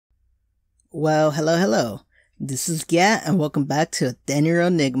Well, hello. This is GAT and welcome back to Ethereal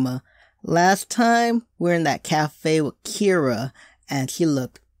Enigma. Last time, we were in that cafe with Kira and she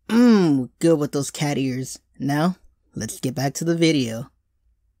looked good with those cat ears. Now, let's get back to the video.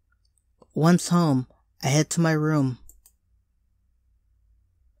 Once home, I head to my room.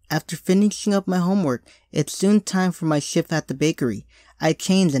 After finishing up my homework, it's soon time for my shift at the bakery. I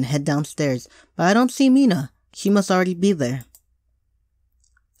change and head downstairs, but I don't see Mina. She must already be there.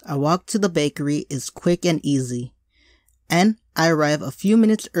 I walk to the bakery is quick and easy, and I arrive a few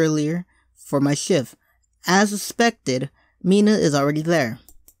minutes earlier for my shift. As expected, Mina is already there.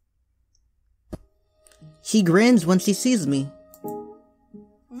 She grins when she sees me.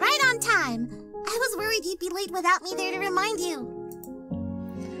 Right on time! I was worried you'd be late without me there to remind you.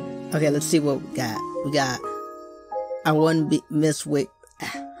 Okay, let's see what we got. I wouldn't miss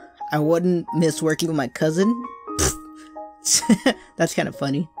working with my cousin. That's kind of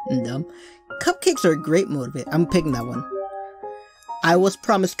funny and dumb. Cupcakes are a great motivator. I'm picking that one. I was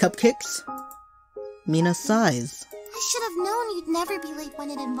promised cupcakes. Mina sighs. I should have known you'd never be late when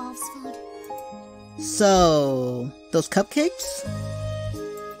it involves food. So, those cupcakes?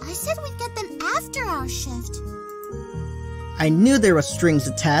 I said we'd get them after our shift. I knew there were strings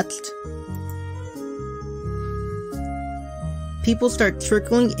attached. People start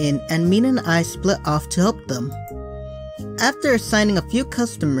trickling in and Mina and I split off to help them. After assigning a few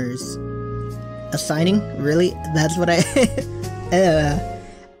customers... Assigning? Really? That's what I...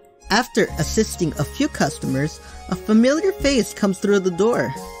 After assisting a few customers, a familiar face comes through the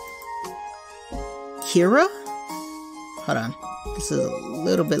door. Kira? Hold on. This is a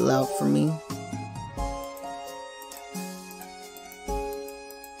little bit loud for me.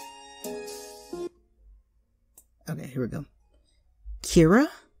 Okay, here we go. Kira?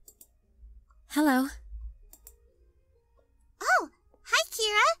 Hello. Oh, hi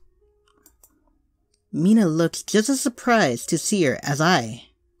Kira! Mina looks just as surprised to see her as I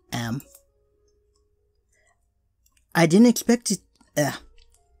am. I didn't expect to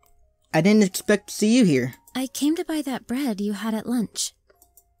see you here. I came to buy that bread you had at lunch.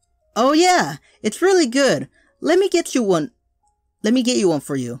 Oh yeah, it's really good. Let me get you one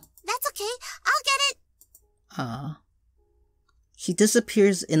for you. That's okay, I'll get it. She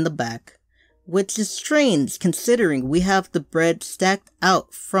disappears in the back, which is strange considering we have the bread stacked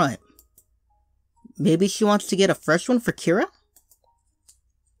out front. Maybe she wants to get a fresh one for Kira?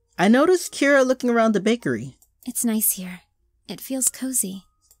 I noticed Kira looking around the bakery. It's nice here. It feels cozy.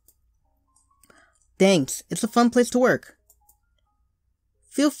 Thanks, it's a fun place to work.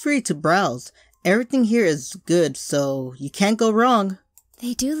 Feel free to browse. Everything here is good, so you can't go wrong.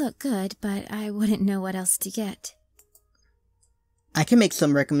 They do look good, but I wouldn't know what else to get. I can make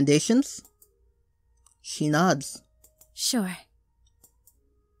some recommendations. She nods. Sure.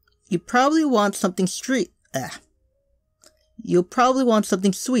 You probably want something You'll probably want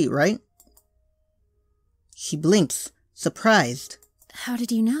something sweet, right? She blinks, surprised. How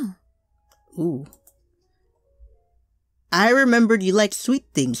did you know? Ooh. I remembered you liked sweet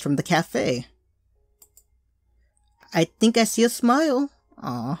things from the cafe. I think I see a smile.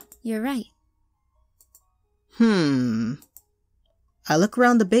 Aw. You're right. I look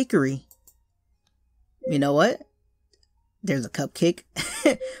around the bakery. You know what? There's a cupcake.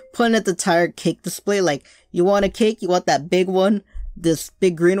 Pointing at the tired cake display like, you want a cake? You want that big one? This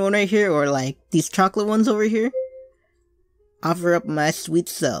big green one right here? Or like, these chocolate ones over here? Offer up my sweet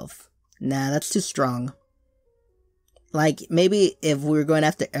self. Nah, that's too strong. Like, maybe if we were going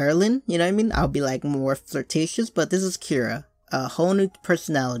after Erilynn, you know what I mean? I'll be like more flirtatious, but this is Kira. A whole new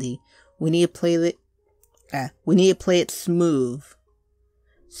personality. We need to play it smooth.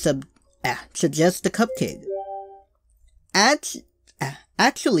 Suggest the cupcake.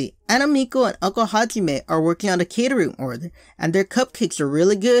 Actually, Anamiko and Uncle Hajime are working on a catering order, and their cupcakes are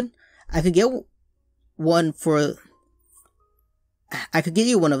really good. I could get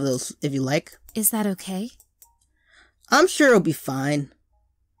you one of those if you like. Is that okay? I'm sure it'll be fine.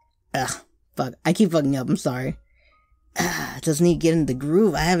 Fuck. I keep fucking up. I'm sorry. Just need to get in the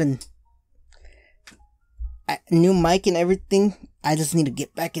groove. New mic and everything. I just need to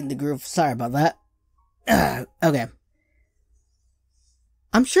get back in the groove. Sorry about that. Okay.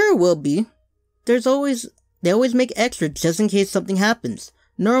 I'm sure it will be. They always make extra just in case something happens.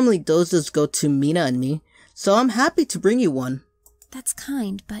 Normally those just go to Mina and me, so I'm happy to bring you one. That's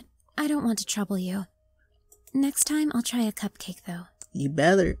kind, but I don't want to trouble you. Next time I'll try a cupcake though. You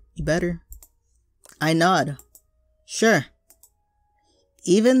better. I nod. Sure.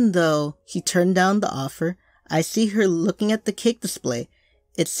 Even though she turned down the offer, I see her looking at the cake display.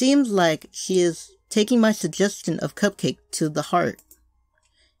 It seems like she is taking my suggestion of cupcake to the heart.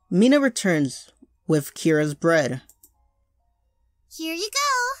 Mina returns with Kira's bread. Here you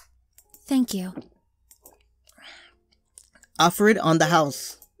go. Thank you. Offer it on the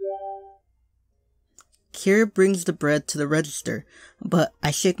house. Kira brings the bread to the register, but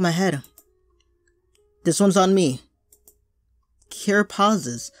I shake my head. This one's on me. Kira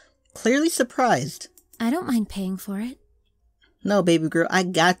pauses, clearly surprised. I don't mind paying for it. No, baby girl, I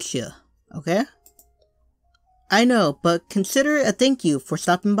gotcha, okay? I know, but consider it a thank you for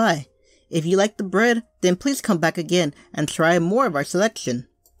stopping by. If you like the bread, then please come back again and try more of our selection.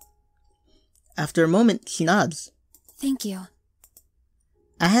 After a moment, she nods. Thank you.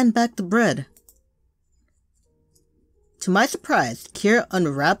 I hand back the bread. To my surprise, Kira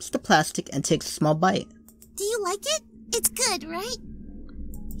unwraps the plastic and takes a small bite. Do you like it? It's good, right?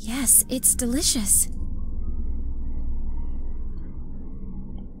 Yes, it's delicious.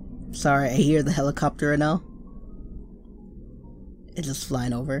 Sorry, I hear the helicopter right now. It's just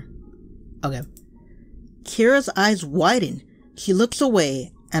flying over. Okay. Kira's eyes widen. She looks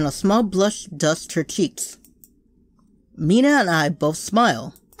away, and a small blush dusts her cheeks. Mina and I both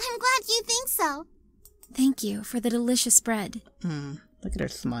smile. I'm glad you think so. Thank you for the delicious bread. Look at her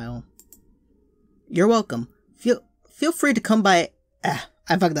smile. You're welcome. Feel free to come by.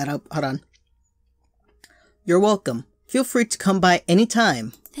 I fucked that up. Hold on. You're welcome. Feel free to come by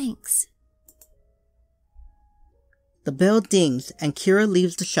anytime. Thanks. The bell dings and Kira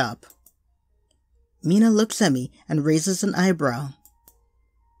leaves the shop. Mina looks at me and raises an eyebrow.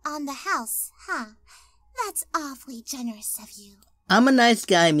 On the house, huh? That's awfully generous of you. I'm a nice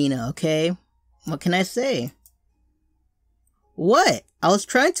guy, Mina, okay? What can I say? What? I was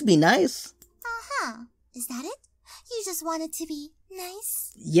trying to be nice. Uh-huh. Is that it? You just wanted to be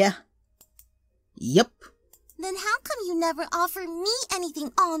nice? Yeah. Yep. Then how come you never offer me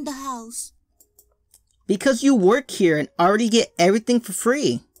anything on the house? Because you work here and already get everything for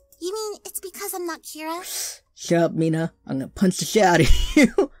free. You mean it's because I'm not Kira? Shut up, Mina. I'm gonna punch the shit out of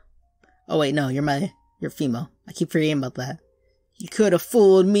you. Oh wait, no, you're female. I keep forgetting about that. You could have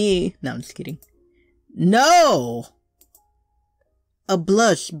fooled me. No, I'm just kidding. No! A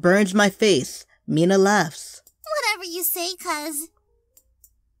blush burns my face. Mina laughs. Whatever you say, cuz.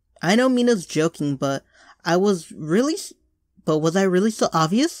 I know Mina's joking, but was I really so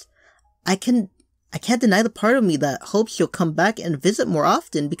obvious? I can't deny the part of me that hopes she'll come back and visit more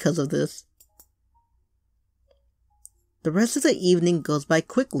often because of this. The rest of the evening goes by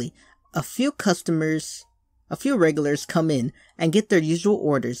quickly. A few regulars come in and get their usual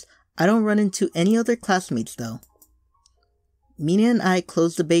orders. I don't run into any other classmates though. Mina and I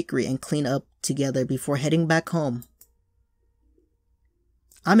close the bakery and clean up together before heading back home.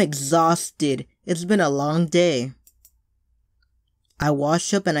 I'm exhausted. It's been a long day. I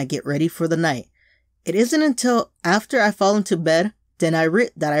wash up and I get ready for the night. It isn't until after I fall into bed that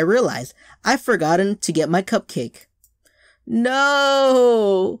I realize I've forgotten to get my cupcake.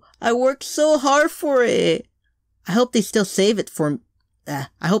 No! I worked so hard for it. I hope they still save it for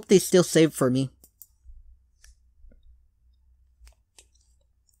me.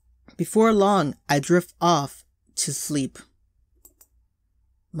 Before long, I drift off to sleep.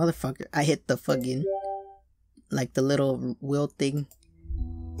 Motherfucker, I hit the fucking, like the little wheel thing.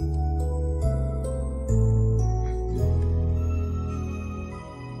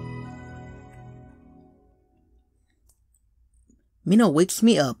 Mina wakes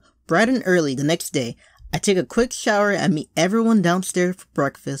me up bright and early the next day. I take a quick shower and meet everyone downstairs for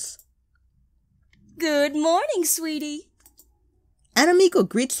breakfast. Good morning, sweetie. Anamiko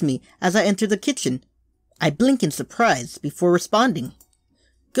greets me as I enter the kitchen. I blink in surprise before responding.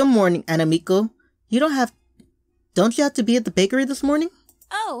 Good morning, Anamiko. Don't you have to be at the bakery this morning?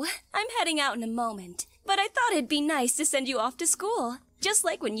 Oh, I'm heading out in a moment, but I thought it'd be nice to send you off to school, just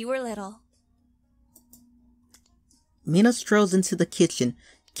like when you were little. Mina strolls into the kitchen,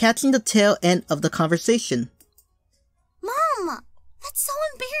 catching the tail end of the conversation. Mom! That's so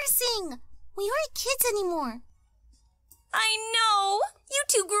embarrassing! We aren't kids anymore. I know! You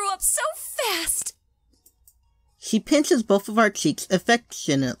two grew up so fast! She pinches both of our cheeks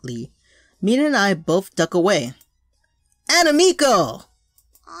affectionately. Mina and I both duck away. Anamiko!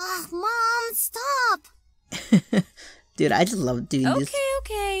 Ah, Mom, stop! Dude, I just love doing this.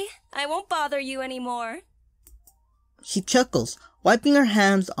 Okay. I won't bother you anymore. She chuckles, wiping her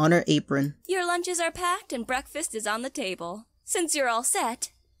hands on her apron. Your lunches are packed and breakfast is on the table. Since you're all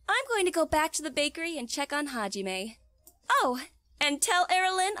set, I'm going to go back to the bakery and check on Hajime. Oh, and tell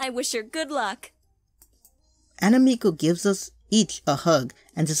Erilynn I wish her good luck. Anamiko gives us each a hug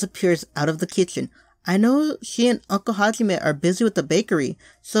and disappears out of the kitchen. I know she and Uncle Hajime are busy with the bakery,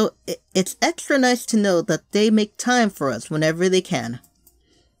 so it's extra nice to know that they make time for us whenever they can.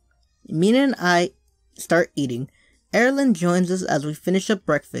 Mina and I start eating. Erilynn joins us as we finish up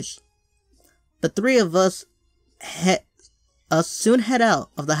breakfast. The three of us soon head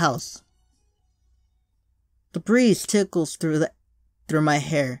out of the house. The breeze tickles through my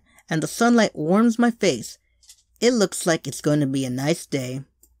hair, and the sunlight warms my face. It looks like it's going to be a nice day.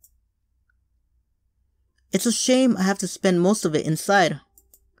 It's a shame I have to spend most of it inside.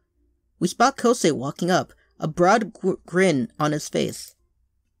 We spot Kosei walking up, a broad grin on his face.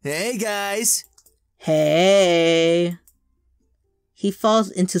 Hey guys! Hey! He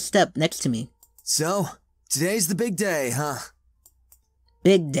falls into step next to me. So, today's the big day, huh?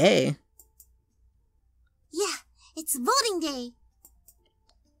 Big day? Yeah, it's voting day.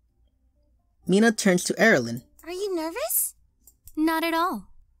 Mina turns to Erilynn. Are you nervous? Not at all.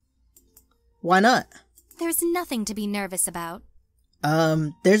 Why not? There's nothing to be nervous about.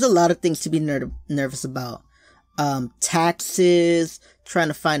 There's a lot of things to be nervous about. Taxes, trying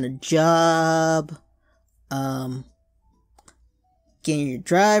to find a job, getting your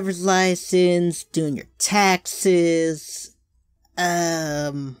driver's license, doing your taxes,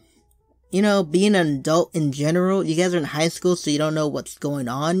 being an adult in general. You guys are in high school, so you don't know what's going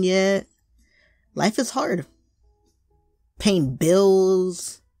on yet. Life is hard. Paying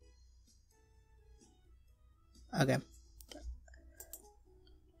bills. Okay.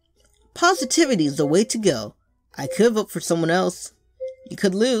 Positivity is the way to go. I could vote for someone else. You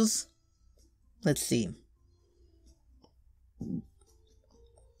could lose. Let's see.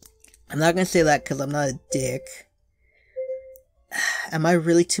 I'm not gonna say that because I'm not a dick. Am I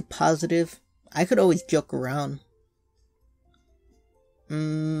really too positive? I could always joke around.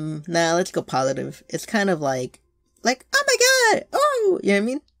 Nah, let's go positive. It's kind of like, oh my god! Oh! You know what I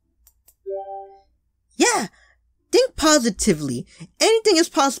mean? Yeah! Think positively. Anything is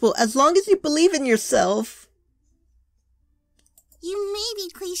possible as long as you believe in yourself. You may be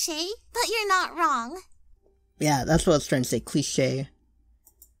cliche, but you're not wrong. Yeah, that's what I was trying to say. Cliche.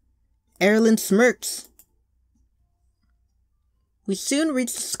 Erilynn smirks. We soon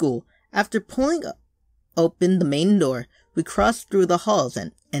reach the school. After pulling open the main door, we cross through the halls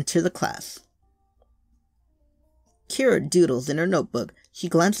and enter the class. Kira doodles in her notebook. She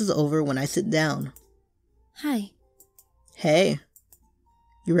glances over when I sit down. Hi. Hey.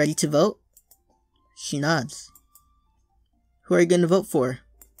 You ready to vote? She nods. Who are you going to vote for?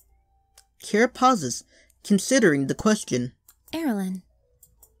 Kira pauses, considering the question. Erilynn.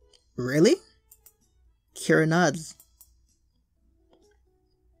 Really? Kira nods.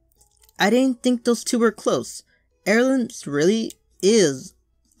 I didn't think those two were close. Erilynn really is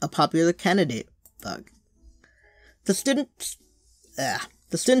a popular candidate. Fuck. The students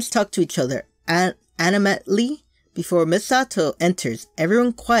talk to each other animately before Miss Sato enters.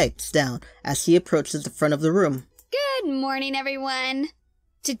 Everyone quiets down as she approaches the front of the room. Good morning, everyone.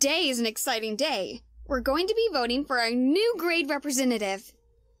 Today is an exciting day. We're going to be voting for our new grade representative.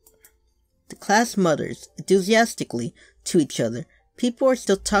 The class mutters enthusiastically to each other. People are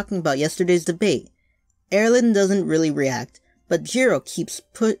still talking about yesterday's debate. Erilynn doesn't really react, but Jiro pushes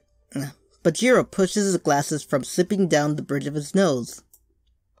his glasses from slipping down the bridge of his nose.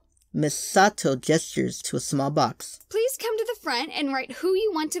 Miss Sato gestures to a small box. Please come to the front and write who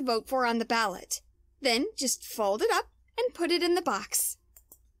you want to vote for on the ballot. Then just fold it up and put it in the box.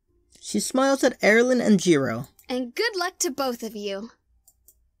 She smiles at Erilynn and Jiro. And good luck to both of you.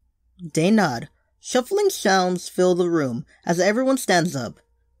 They nod. Shuffling sounds fill the room as everyone stands up.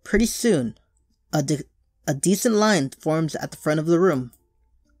 Pretty soon, a decent line forms at the front of the room.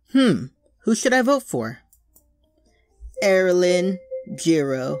 Who should I vote for? Erilynn,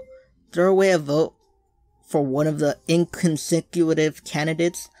 Jiro. Throw away a vote for one of the inconsecutive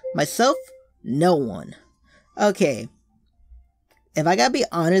candidates. Myself? No one. Okay. If I gotta be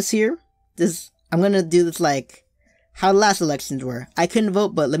honest here, I'm gonna do this like how the last elections were. I couldn't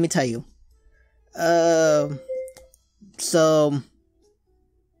vote, but let me tell you. So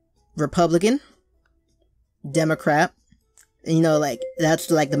Republican, Democrat,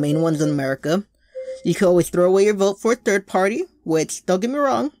 that's like the main ones in America. You can always throw away your vote for a third party, which, don't get me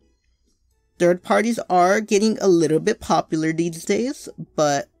wrong, third parties are getting a little bit popular these days,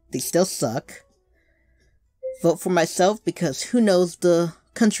 but they still suck. Vote for myself because who knows the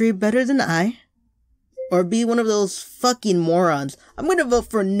country better than I? Or be one of those fucking morons. I'm gonna vote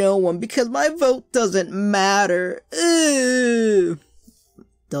for no one because my vote doesn't matter. Ugh.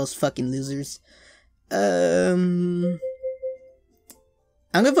 Those fucking losers. I'm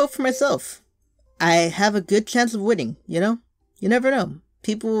gonna vote for myself. I have a good chance of winning, you know? You never know.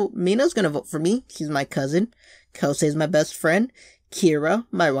 Mina's gonna vote for me. She's my cousin. Kosei's my best friend. Kira,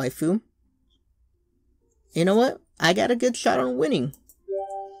 my waifu. You know what? I got a good shot on winning.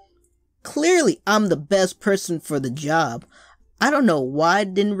 Clearly, I'm the best person for the job. I don't know why I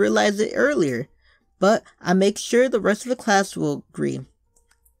didn't realize it earlier, but I make sure the rest of the class will agree.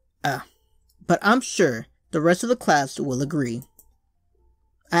 But I'm sure the rest of the class will agree.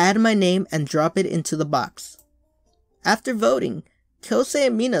 I add my name and drop it into the box. After voting, Kosei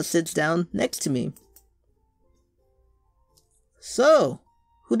and Mina sits down next to me. So,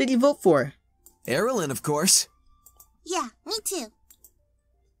 who did you vote for? Erilynn, of course. Yeah, me too.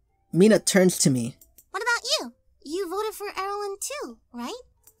 Mina turns to me. What about you? You voted for Erilynn too, right?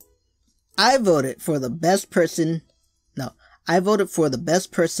 I voted for the best person. I voted for the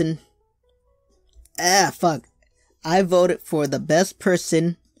best person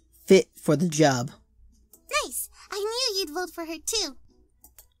fit for the job. Nice. I knew you'd vote for her too.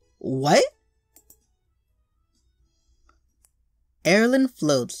 What? Erilynn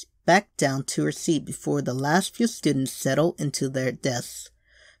floats back down to her seat before the last few students settle into their desks.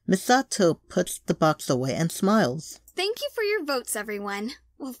 Misato puts the box away and smiles. Thank you for your votes, everyone.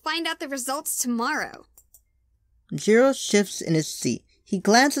 We'll find out the results tomorrow. Jiro shifts in his seat. He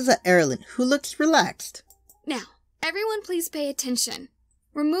glances at Erilynn, who looks relaxed. Now, everyone please pay attention.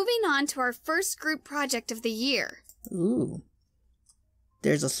 We're moving on to our first group project of the year. Ooh.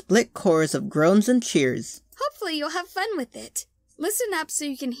 There's a split chorus of groans and cheers. Hopefully you'll have fun with it. Listen up so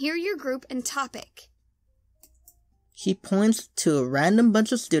you can hear your group and topic. She points to a random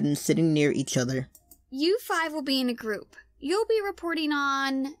bunch of students sitting near each other. You 5 will be in a group. You'll be reporting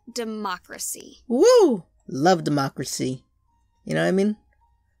on democracy. Woo! Love democracy. You know what I mean?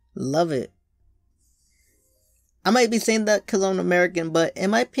 Love it. I might be saying that because I'm American, but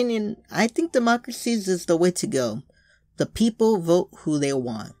in my opinion, I think democracy is the way to go. The people vote who they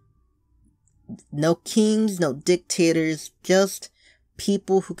want. No kings, no dictators, just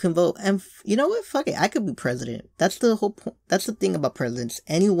people who can vote. And you know what? Fuck it. I could be president. That's the whole point. That's the thing about presidents.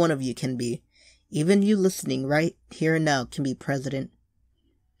 Any one of you can be. Even you listening right here and now can be president.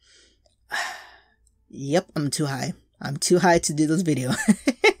 Yep, I'm too high. I'm too high to do this video.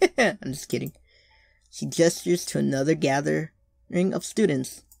 I'm just kidding. She gestures to another gathering of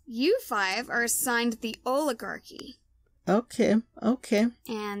students. You 5 are assigned the oligarchy. Okay.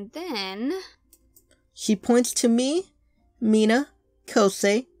 And then... She points to me, Mina,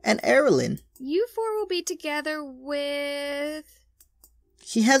 Kosei, and Erilynn. You 4 will be together with...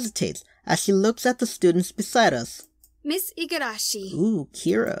 She hesitates as she looks at the students beside us. Miss Igarashi. Ooh,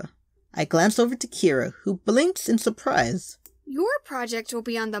 Kira. I glance over to Kira, who blinks in surprise. Your project will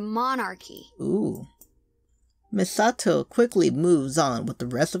be on the monarchy. Ooh. Misato quickly moves on with the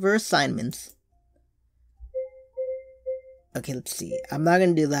rest of her assignments. Okay, let's see. I'm not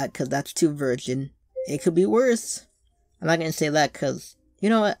gonna do that because that's too virgin. It could be worse. I'm not gonna say that because, you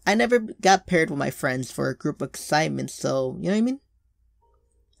know what? I never got paired with my friends for a group assignment, so, you know what I mean?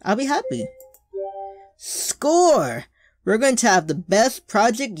 I'll be happy. Score! We're going to have the best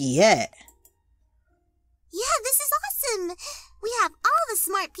project yet. Yeah, this is awesome. We have all the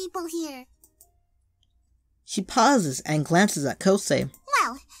smart people here. She pauses and glances at Kosei.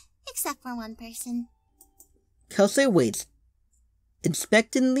 Well, except for one person. Kosei waits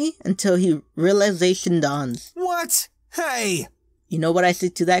expectantly until realization dawns. What? Hey! You know what I say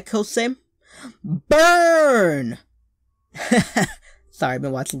to that, Kosei? Burn! Sorry, I've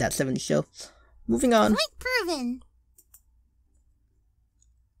been watching that 70s show. Moving on. Point proven.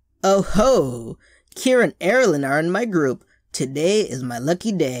 Oh ho! Kira and Erilynn are in my group. Today is my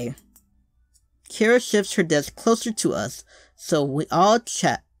lucky day. Kira shifts her desk closer to us so we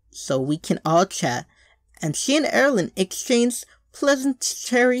can all chat, and she and Erilynn exchange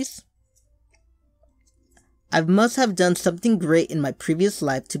pleasantries. I must have done something great in my previous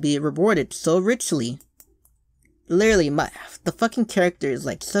life to be rewarded so richly. Literally, the fucking character is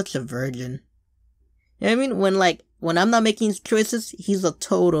like such a virgin. You know what I mean? When I'm not making choices, he's a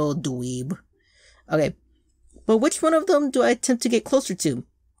total dweeb. Okay, but which one of them do I attempt to get closer to?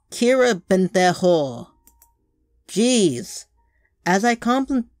 Kira pendejo. Jeez. As I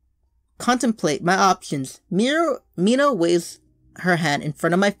contemplate my options, Mina waves her hand in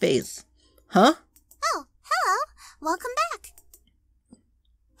front of my face. Huh? Oh, hello. Welcome back.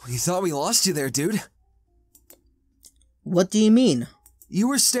 We thought we lost you there, dude. What do you mean? You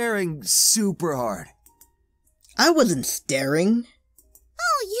were staring super hard. I wasn't staring.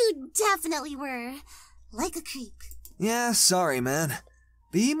 Oh, you definitely were. Like a creep. Yeah, sorry, man.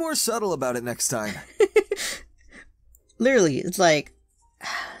 Be more subtle about it next time. Literally, it's like...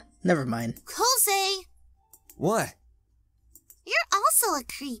 Never mind. Kosei, What? you're also a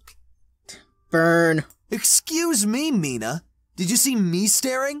creep. Burn. Excuse me, Mina. Did you see me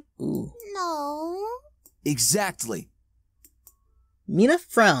staring? Ooh. No. Exactly. Mina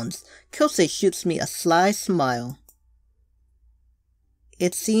frowns. Kosei shoots me a sly smile.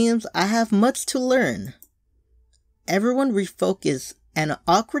 It seems I have much to learn. Everyone refocus and an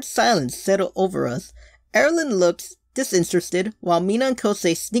awkward silence settle over us. Erilynn looks disinterested while Mina and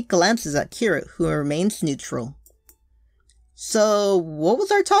Kosei sneak glances at Kira, who remains neutral. So, what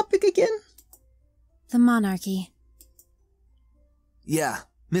was our topic again? The monarchy. Yeah,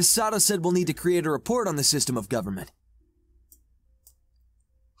 Miss Sato said we'll need to create a report on the system of government.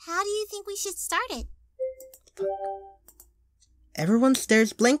 How do you think we should start it? Everyone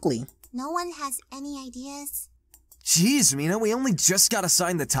stares blankly. No one has any ideas? Jeez, Mina, we only just got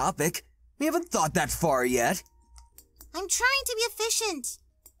assigned the topic. We haven't thought that far yet. I'm trying to be efficient.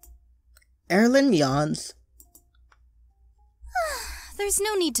 Erilynn yawns. There's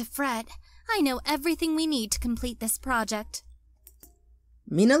no need to fret. I know everything we need to complete this project.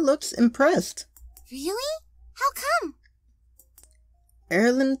 Mina looks impressed. Really? How come?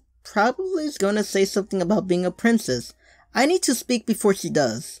 Erilynn probably is going to say something about being a princess. I need to speak before she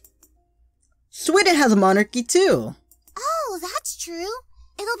does. Sweden has a monarchy too. Oh, that's true.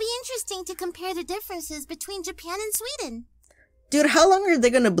 It'll be interesting to compare the differences between Japan and Sweden. Dude, how long are they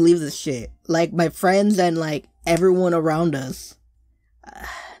going to believe this shit? Like, my friends and, like, everyone around us.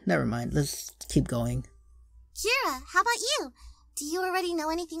 Never mind, let's keep going. Kira, how about you? Do you already know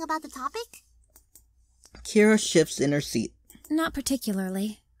anything about the topic? Kira shifts in her seat. Not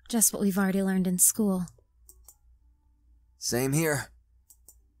particularly. Just what we've already learned in school. Same here.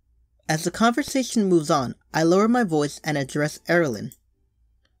 As the conversation moves on, I lower my voice and address Erilynn.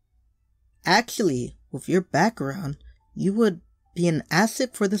 Actually, with your background, you would be an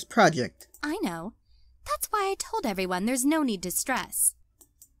asset for this project. I know. That's why I told everyone there's no need to stress.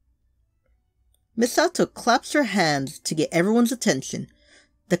 Misato claps her hands to get everyone's attention.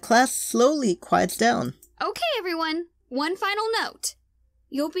 The class slowly quiets down. Okay, everyone. One final note.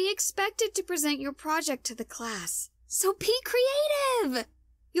 You'll be expected to present your project to the class. So be creative!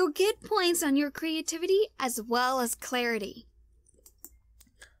 You'll get points on your creativity as well as clarity.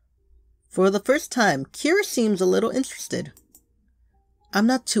 For the first time, Kira seems a little interested. I'm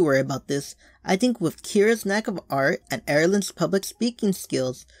not too worried about this. I think with Kira's knack of art and Erilynn's public speaking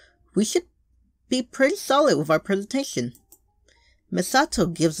skills, we should be pretty solid with our presentation.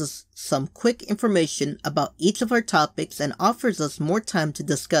 Misato gives us some quick information about each of our topics and offers us more time to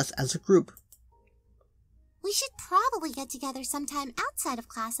discuss as a group. We should probably get together sometime outside of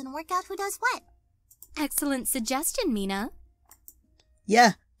class and work out who does what. Excellent suggestion, Mina.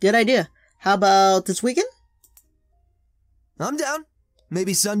 Yeah, good idea. How about this weekend? I'm down.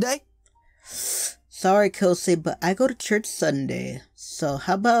 Maybe Sunday? Sorry, Kosei, but I go to church Sunday. So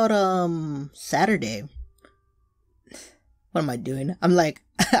how about, Saturday? What am I doing? I'm like,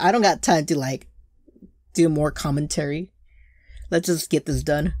 I don't got time to, like, do more commentary. Let's just get this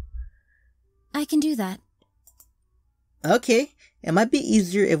done. I can do that. Okay, it might be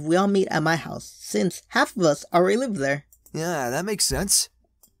easier if we all meet at my house, since half of us already live there. Yeah, that makes sense.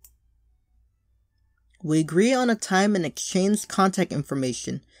 We agree on a time and exchange contact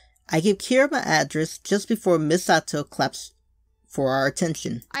information. I give Kira my address just before Misato claps for our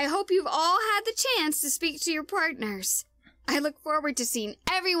attention. I hope you've all had the chance to speak to your partners. I look forward to seeing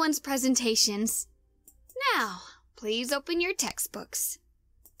everyone's presentations. Now, please open your textbooks.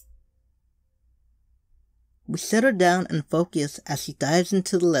 We settle down and focus as she dives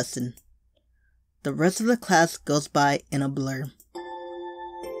into the lesson. The rest of the class goes by in a blur.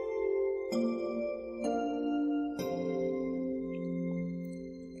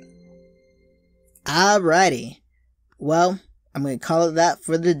 Alrighty. Well, I'm going to call it that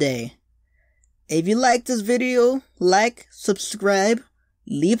for the day. If you like this video, like, subscribe,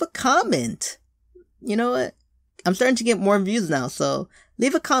 leave a comment. You know what? I'm starting to get more views now, so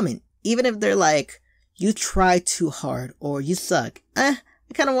leave a comment. Even if they're like, you try too hard or you suck. I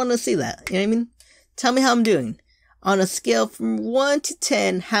kind of want to see that. You know what I mean? Tell me how I'm doing. On a scale from 1 to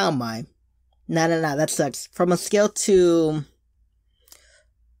 10, how am I? Nah, that sucks. From a scale to...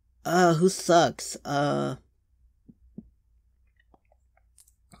 who sucks?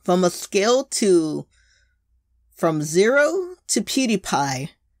 From a scale to... From 0 to PewDiePie,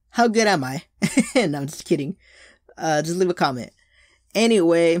 how good am I? No, I'm just kidding. Just leave a comment.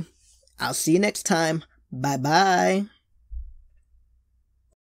 Anyway, I'll see you next time. Bye-bye.